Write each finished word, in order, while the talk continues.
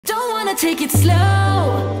Don't wanna take it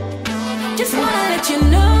slow, just wanna let you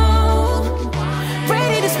know.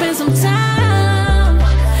 Ready to spend some time,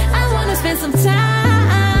 I wanna spend some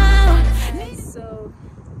time. So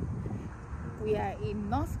we are in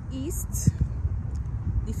Northeast,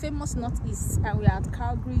 the famous Northeast, and we are at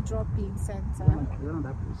Calgary Dropin Center.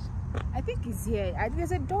 I think it's here. I think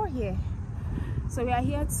there's a door here. So we are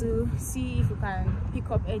here to see if we can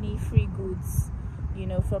pick up any free goods, you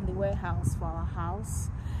know, from the warehouse for our house.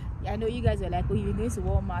 I know you guys are like, oh, you're going to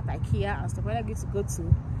Walmart, IKEA and stuff. We're not going to go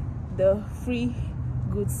to the free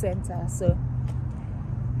goods center. So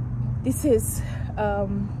this is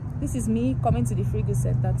me coming to the free goods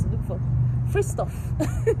center to look for free stuff.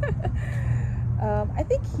 I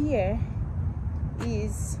think here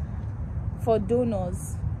is for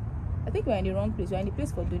donors. I think we're in the wrong place. We're in the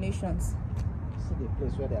place for donations. See the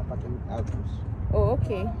place where they are packing outdoors. Oh,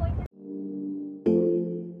 okay.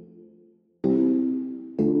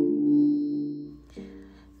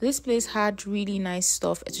 This place had really nice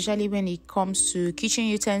stuff, especially when it comes to kitchen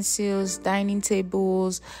utensils, dining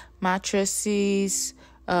tables, mattresses,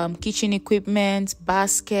 kitchen equipment,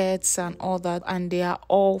 baskets and all that, and they are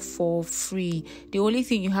all for free. The only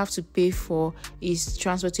thing you have to pay for is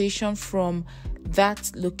transportation from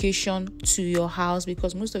that location to your house,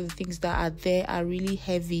 because most of the things that are there are really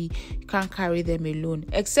heavy. You can't carry them alone,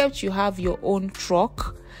 except you have your own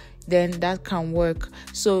truck, then that can work.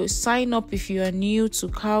 So sign up if you are new to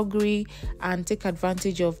Calgary and take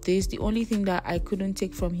advantage of this. The only thing that I couldn't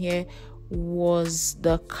take from here was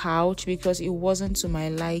the couch, because it wasn't to my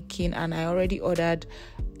liking, and I already ordered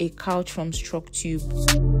a couch from Structube.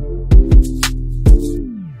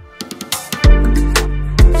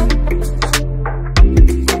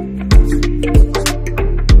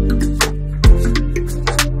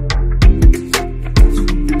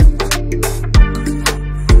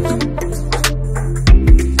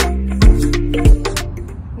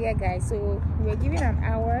 Guys, so we're given an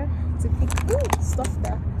hour to pick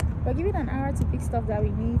stuff that we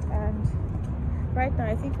need, and right now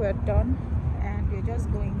I think we're done, and we're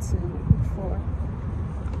just going to look for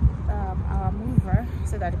our mover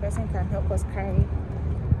so that the person can help us carry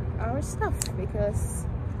our stuff, because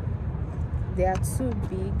they are too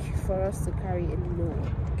big for us to carry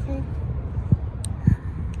alone. Okay,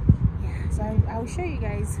 yeah, so I will show you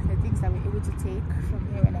guys the things that we're able to take from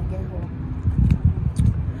here when I get home.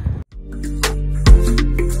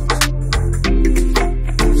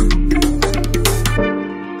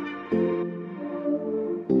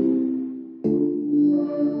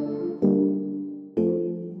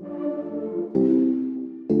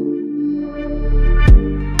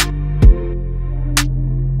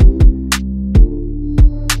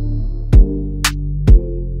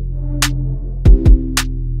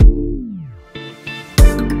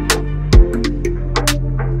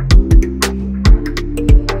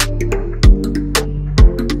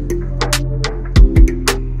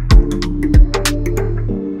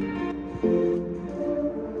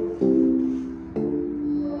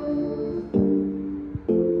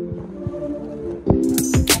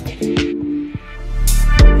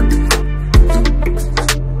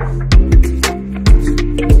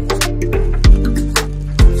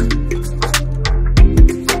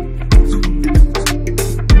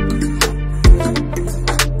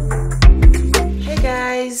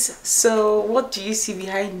 So what do you see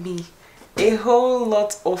behind me? A whole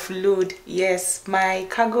lot of load. Yes, my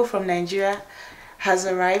cargo from Nigeria has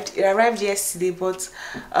arrived. It arrived yesterday, but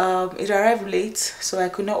it arrived late, so I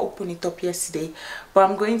could not open it up yesterday. But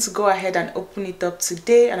I'm going to go ahead and open it up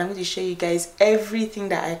today, and I'm going to show you guys everything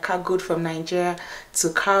that I cargoed from Nigeria to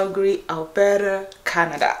Calgary, Alberta,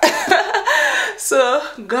 Canada. So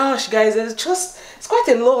gosh guys, it's quite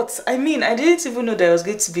a lot. I mean, I didn't even know there was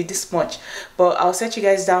going to be this much, but I'll set you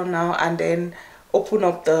guys down now and then open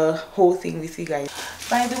up the whole thing with you guys.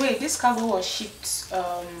 By the way, this cargo was shipped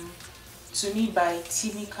to me by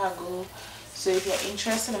TV Cargo. So if you're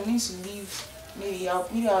interested, I'm going to leave, maybe I'll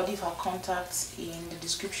leave her contacts in the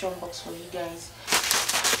description box for you guys.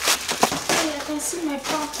 Hey, I can see my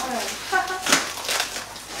palm oil.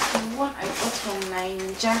 The one I got from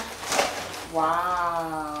Nigeria.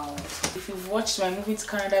 Wow, if you've watched my moving to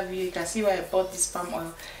Canada video, you can see where I bought this palm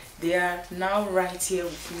oil. They are now right here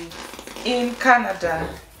with me in Canada.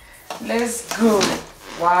 Let's go.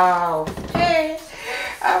 Wow. Hey,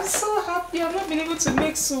 I'm so happy. I've not been able to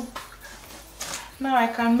make soup. Now I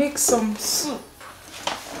can make some soup.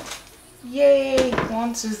 Yay.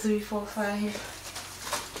 1 2 3 4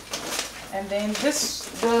 5. And then this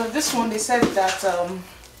one, they said that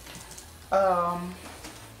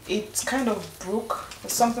it kind of broke or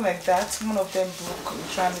something like that. One of them broke in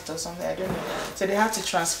transit or something, I don't know. So they had to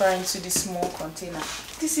transfer into this small container.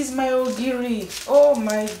 This is my ogiri. Oh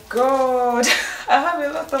my god. I have a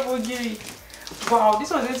lot of ogiri. Wow,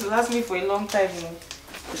 this one's going to last me for a long time.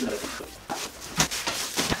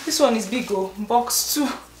 This one is big, oh, box 2.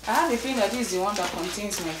 I have a feeling that this is the one that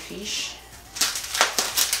contains my fish.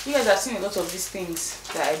 You guys have seen a lot of these things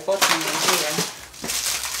that I bought in Nigeria.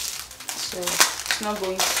 So it's not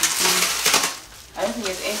going to be, I don't think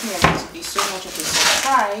there's anything that's going to be so much of a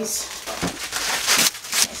surprise.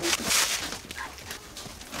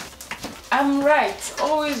 I'm right,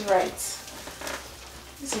 always right.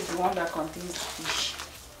 This is the one that contains the fish.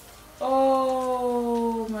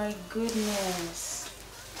 Oh my goodness.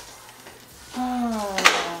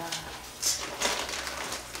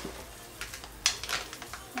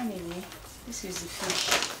 Anyway, this is the fish.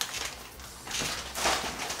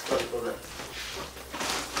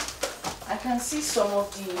 I can see some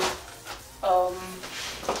of the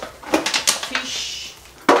fish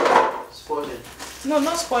Spoiling. no,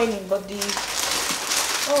 not spoiling, but the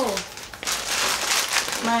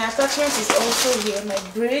my attachment is also here. My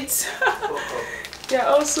braids they're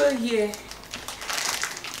also here.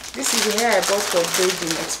 This is the hair I bought for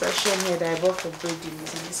braiding, expression hair that I bought for braiding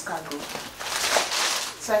is in this cargo.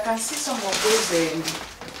 So I can see some of those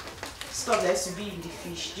stuff that has to be in the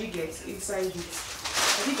fish. Do you get inside it?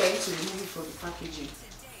 I think I need to remove it from the packaging.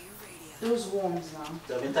 Those worms now.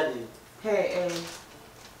 Hey,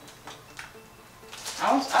 I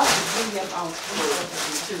have to bring them out.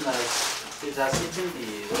 This is nice. It's as if the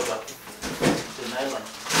rubber, the nylon.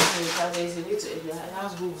 There's a way to it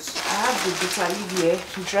has rules. I have the bitter leaf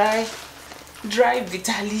here. Dry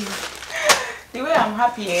bitter leaf. The way I'm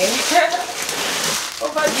happy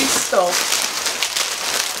over this stuff.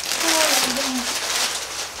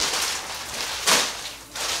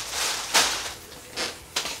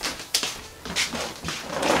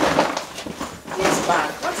 This bag.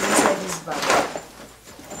 What is inside this bag?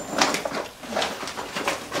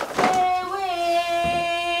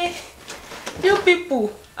 You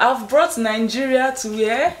people, I've brought Nigeria to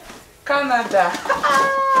where? Canada.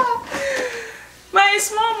 My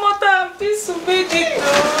small mother and peace to be it.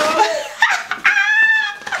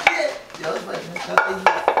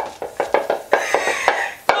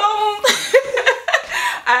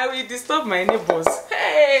 I will disturb my neighbors.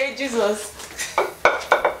 Hey, Jesus.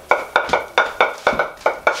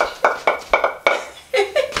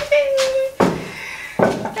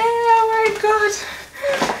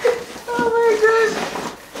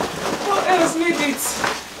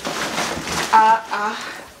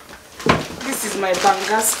 This is my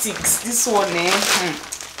banga sticks. This one,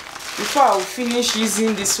 before I will finish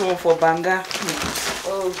using this one for banga.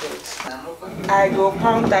 Oh god. I go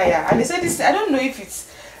pound tire. And they said this, I don't know if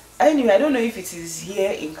it's, anyway, I don't know if it is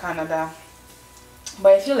here in Canada.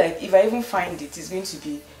 But I feel like if I even find it, it's going to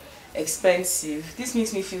be expensive. This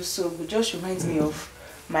makes me feel so good. Just reminds me of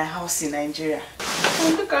my house in Nigeria.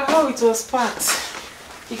 And look at how it was packed.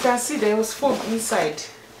 You can see there was foam inside,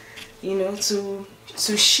 you know, to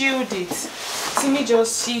shield it. Timmy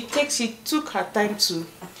she took her time to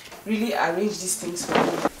really arrange these things for me.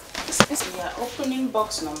 We are opening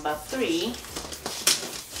box number 3.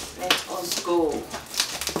 Let us go.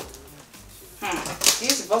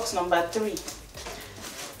 This is box number 3.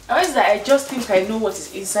 How is that? I just think I know what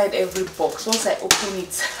is inside every box once I open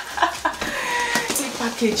it. See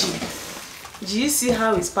packaging. Do you see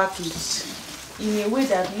how it's packaged? In a way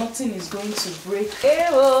that nothing is going to break.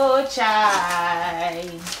 Oh,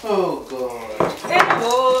 child. Oh, God.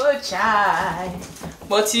 Oh, child.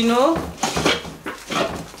 But you know,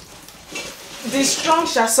 the strong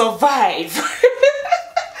shall survive,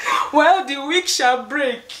 while the weak shall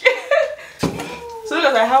break. So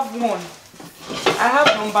that I have one. I have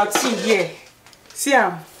number 2 here. See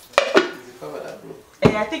him? The cover that broke.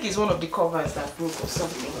 And I think it's one of the covers that broke or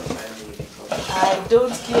something. I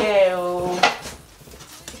don't care.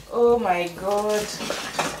 Oh my god.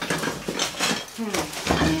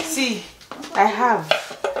 See, I have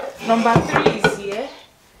number 3 is here.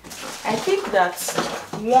 I think that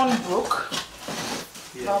 1 broke.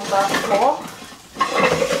 Yeah. Number 4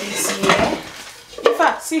 is here. In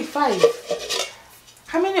fact, see, 5.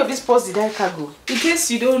 How many of these pots did I cargo? In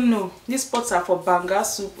case you don't know, these pots are for banga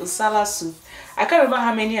soup, usala soup. I can't remember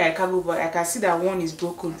how many I cargo, but I can see that 1 is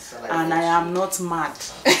broken, and I am not mad.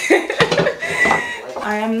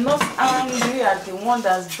 I am not angry at the one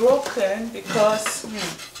that's broken because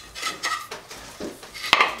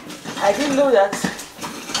I didn't know that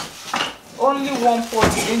only 1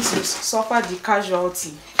 pot is going to suffer the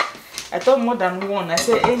casualty. I thought more than one. I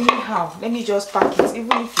said anyhow, let me just pack it.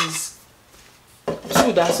 Even if it's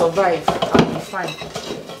 2 that survive, I'll be fine.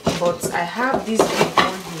 But I have this big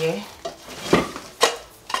one here.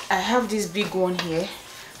 I have this big one here,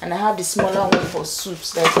 and I have the smaller one for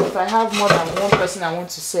soups. Like if I have more than one person I want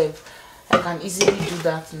to serve, I can easily do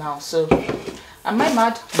that now. So am I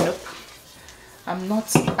mad? Nope. I'm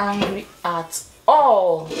not angry at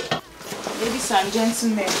all. Ladies and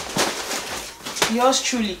gentlemen, yours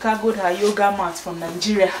truly cargoed her yoga mat from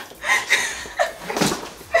Nigeria.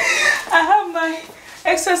 I have my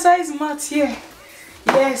exercise mat here.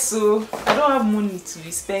 Yes, so I don't have money to be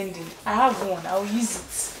spending. I have one, I'll use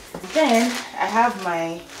it. Then I have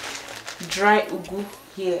my dry ugu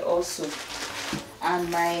here also, and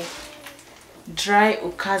my dry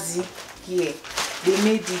okazi here. They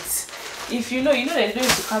made it. If you know they're going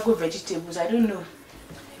to cargo vegetables. I don't know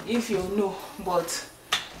if you know, but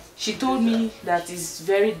she told me that it's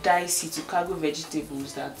very dicey to cargo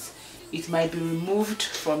vegetables, that it might be removed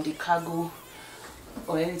from the cargo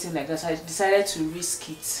or anything like that. So I decided to risk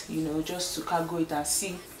it, you know, just to cargo it and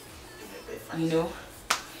see, you know,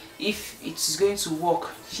 if it's going to work.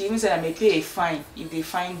 She even said I may pay a fine if they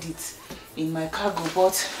find it in my cargo.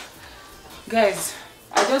 But guys,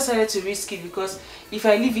 I just decided to risk it, because if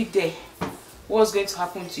I leave it there, what's going to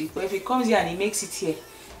happen to it? But if it comes here and it makes it here,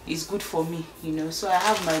 it's good for me, you know. So I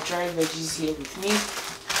have my dry veggies here with me,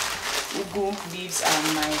 ugu leaves,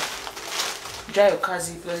 and my dry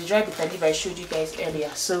okazi plus the dry bitter leaf I showed you guys earlier.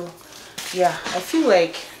 So yeah, I feel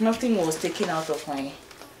like nothing was taken out of my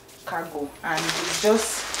cargo, and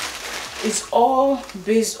it's all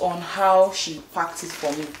based on how she packed it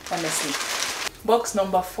for me, honestly. Box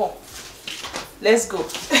number 4. Let's go.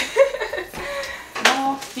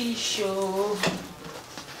 More fish. Oh.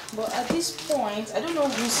 But at this point, I don't know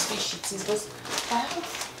whose fish it is, but I have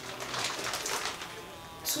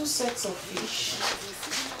 2 sets of fish.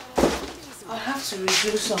 I have to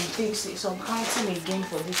redo some things, some counting again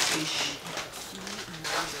for this fish.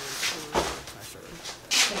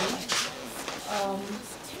 Okay.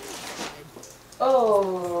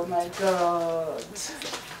 Oh my god.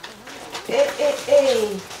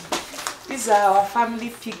 Hey. These are our family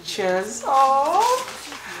pictures. Oh,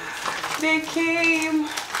 they came.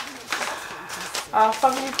 Our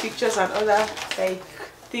family pictures and other like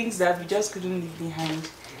things that we just couldn't leave behind.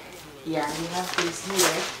 Yeah, we have this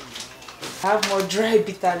here. I have more dry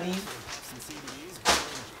bitter leaf.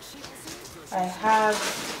 I have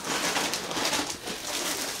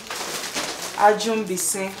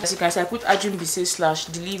ajumbise. As you can see, I put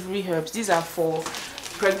ajumbise / delivery herbs. These are for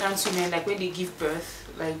pregnant women, like when they give birth.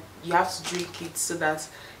 Like you have to drink it so that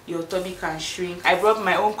your tummy can shrink. I brought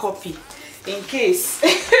my own copy in case.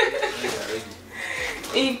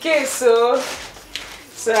 In case. So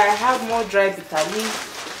I have more dry bitter leaf.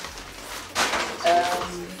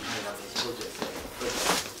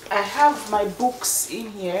 I have my books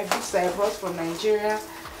in here, books that I brought from Nigeria.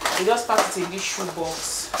 I just packed it in this shoe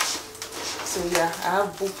box. So yeah, I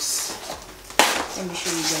have books. Let me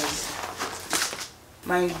show you guys.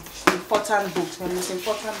 My important books, my most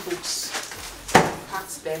important books. I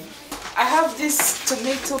packed them. I have this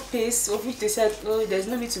tomato paste, of which they said, oh, there's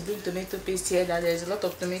no need to bring tomato paste here, that there's a lot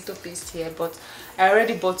of tomato paste here, but I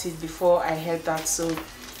already bought it before I heard that, so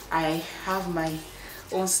I have my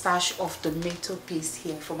own stash of tomato paste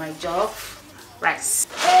here for my jollof rice.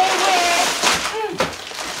 Hey,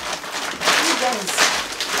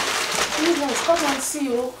 you guys, come and see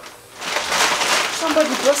you.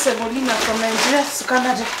 Somebody brought semolina from Nigeria to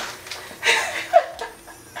Canada.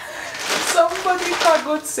 Somebody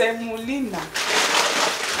cargoed semolina.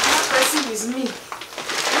 That person is me.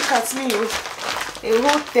 Look at me, a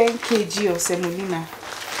whole 10 kg of semolina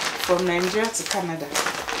from Nigeria to Canada.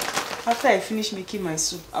 After I finish making my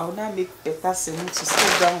soup, I will now make better semo to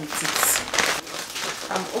sit down with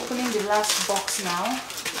it. I'm opening the last box now.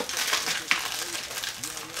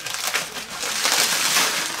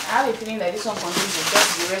 I have a feeling that this one contains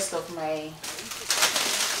just the rest of my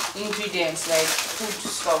ingredients, like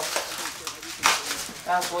food stuff.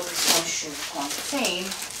 That's what this one should contain.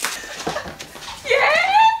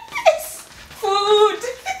 Yes! Food!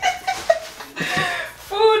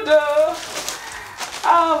 Food!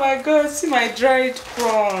 Oh my god, see my dried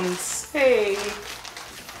prawns. Hey!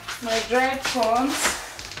 My dried prawns.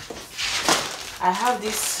 I have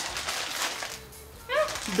this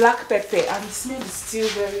black pepper, and the smell is still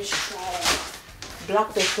very strong.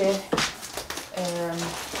 Black pepper,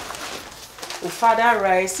 ufada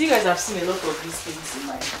rice. You guys have seen a lot of these things in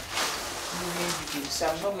my video, so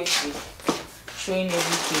I'm not going to be showing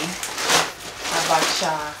everything.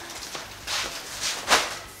 Abacha,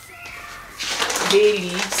 bay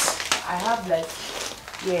leaves, I have like,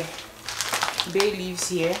 yeah, bay leaves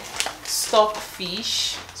here, stock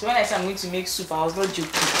fish. So when I said I'm going to make soup, I was not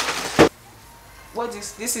joking. What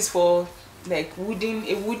is this? Is for like a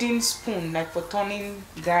wooden spoon, like for turning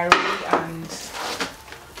gari, and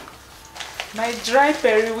my dry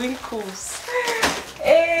periwinkles.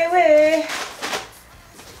 Anyway,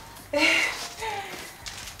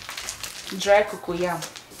 dry cocoyam.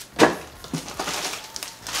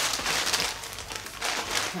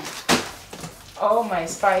 All my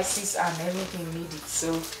spices and everything needed.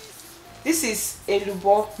 So this is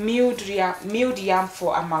elubo, milled yam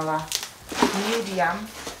for amara. Milled yam.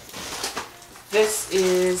 This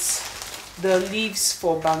is the leaves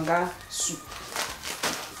for banga soup.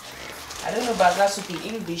 I don't know banga soup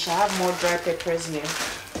in English. I have more dry peppers here.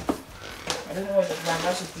 I don't know what the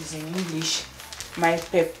banga soup is in English. My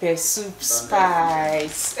pepper soup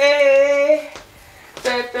spice. Hey,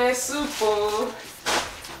 pepper soup. Oh.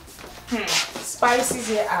 Spices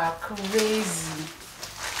here are crazy.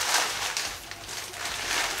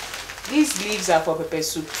 These leaves are for pepper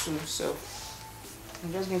soup too, so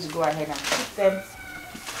I'm just going to go ahead and put them.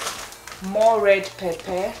 More red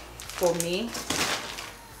pepper for me.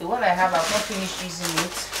 The one I have, I've not finished using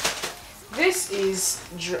it. This is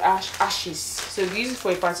ashes, so we use it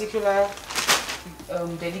for a particular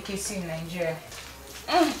delicacy in Nigeria.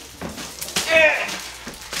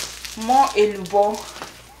 More elubo,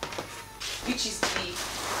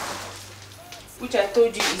 which I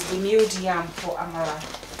told you is the milled yam for amara.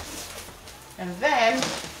 And then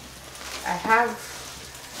I have,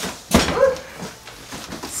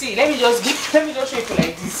 see, let me just show you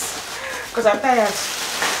like this, because I'm tired.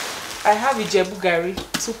 I have Ijebu gari,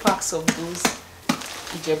 2 packs of those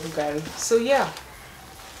Ijebu gari. So yeah,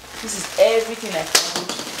 this is everything I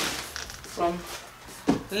found from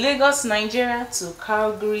Lagos, Nigeria to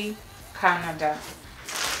Calgary, Canada.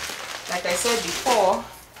 Like I said before,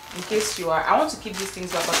 in case you are, I want to keep these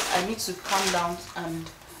things up, but I need to calm down and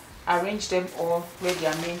arrange them all where they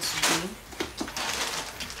are meant to be.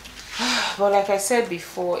 But like I said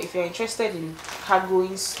before, if you're interested in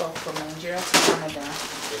cargoing stuff from Nigeria to Canada,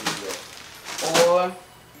 or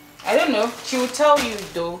I don't know, she will tell you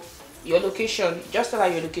though your location. Just tell her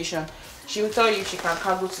your location. She will tell you if she can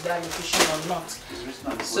cargo to that location or not.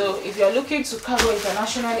 So if you're looking to cargo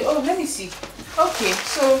internationally, oh, let me see. Okay,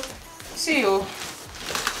 so see you.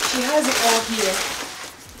 She has it all here.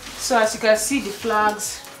 So as you can see, the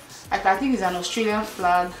flags, I think it's an Australian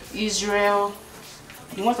flag, Israel,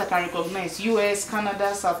 the ones I can recognize, US,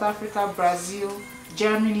 Canada, South Africa, Brazil,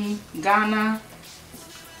 Germany, Ghana,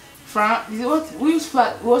 France. We use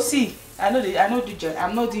flag. We'll see. I'm not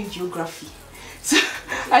doing geography. So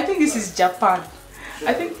I think this is Japan.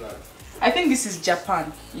 I think this is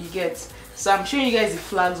Japan. You get. So I'm showing you guys the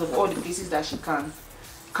flags of all the places that she can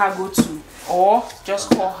cargo to, or just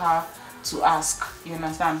call her to ask. You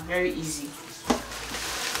understand? Very easy.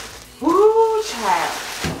 Ooh, child.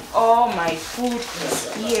 All my food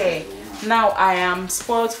is here. Now I am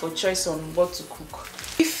spoiled for choice on what to cook.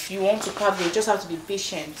 If you want to cargo, you just have to be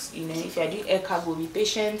patient. You know, if you're doing air cargo, be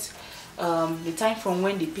patient. The time from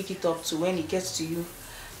when they pick it up to when it gets to you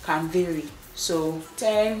can vary. So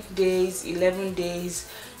 10 days, 11 days,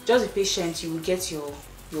 just be patient. You will get your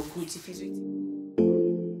goods if it's waiting.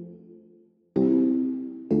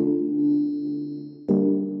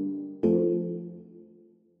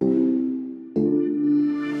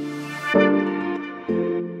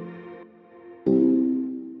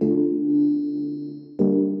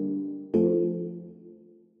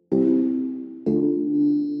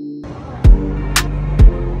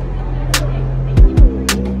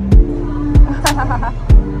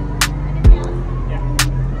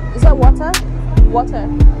 Is that water? Water.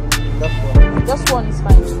 Just one is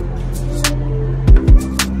fine.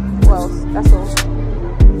 Well, that's all.